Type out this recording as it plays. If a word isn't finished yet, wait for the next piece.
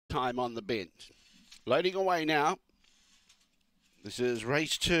time on the bend. Loading away now. This is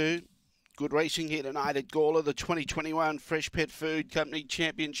race 2. Good racing here tonight at Gawler, the 2021 Fresh Pet Food Company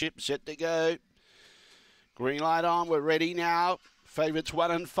Championship set to go. Green light on, we're ready now. Favourites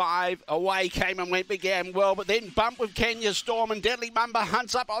 1 and 5. Away came and went, began well, but then bumped with Kenya Storm and Deadly Mumba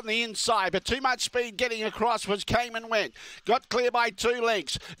hunts up on the inside. But too much speed getting across was came and went. Got clear by 2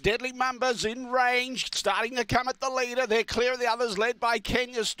 lengths. Deadly Mumba's in range, starting to come at the leader. They're clear of the others, led by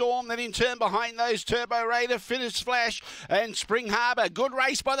Kenya Storm. Then in turn behind those, Turbo Raider, Finish Flash and Spring Harbour. Good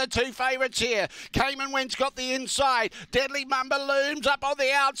race by the 2 favourites here. Came and went's got the inside. Deadly Mumba looms up on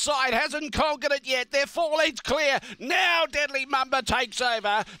the outside. Hasn't conquered it yet. They're 4 lengths clear. Now Deadly Mumba takes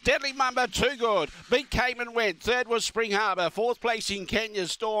over. Deadly Mumba too good. Beat came and went. 3rd was Spring Harbour. 4th place in Kenya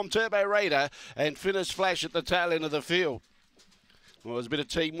Storm, Turbo Raider and Finish Flash at the tail end of the field. Well, there's a bit of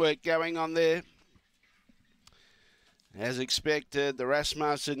teamwork going on there. As expected, the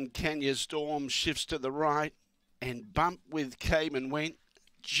Rasmussen Kenya Storm shifts to the right and bump with came and went.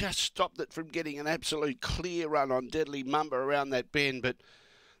 Just stopped it from getting an absolute clear run on Deadly Mumba around that bend, but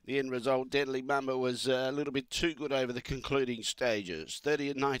the end result, Deadly Mumba was a little bit too good over the concluding stages.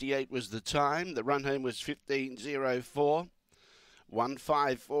 30 and 98 was the time. The run home was 15.04.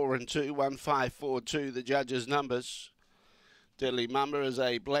 154 and 2, 1542, the judges' numbers. Deadly Mumba is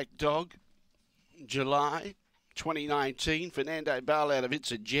a black dog. July 2019, Fernando Bale out of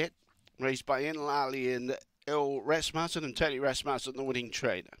It's a Jet. Raced by N. Lally and L. Rasmussen and Tony Rasmussen, the winning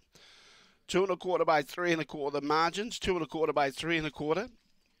trainer. 2 1/4 by 3 1/4 margins. 2 1/4 by 3 1/4.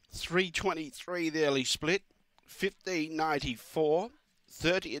 3:23 the early split, 15.94,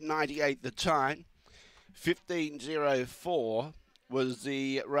 30 and 98 the time, 15.04 was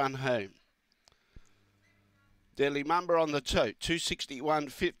the run home. Deadly Mumba on the tote,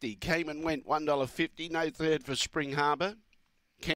 261.50, came and went, $1.50, no 3rd for Spring Harbour.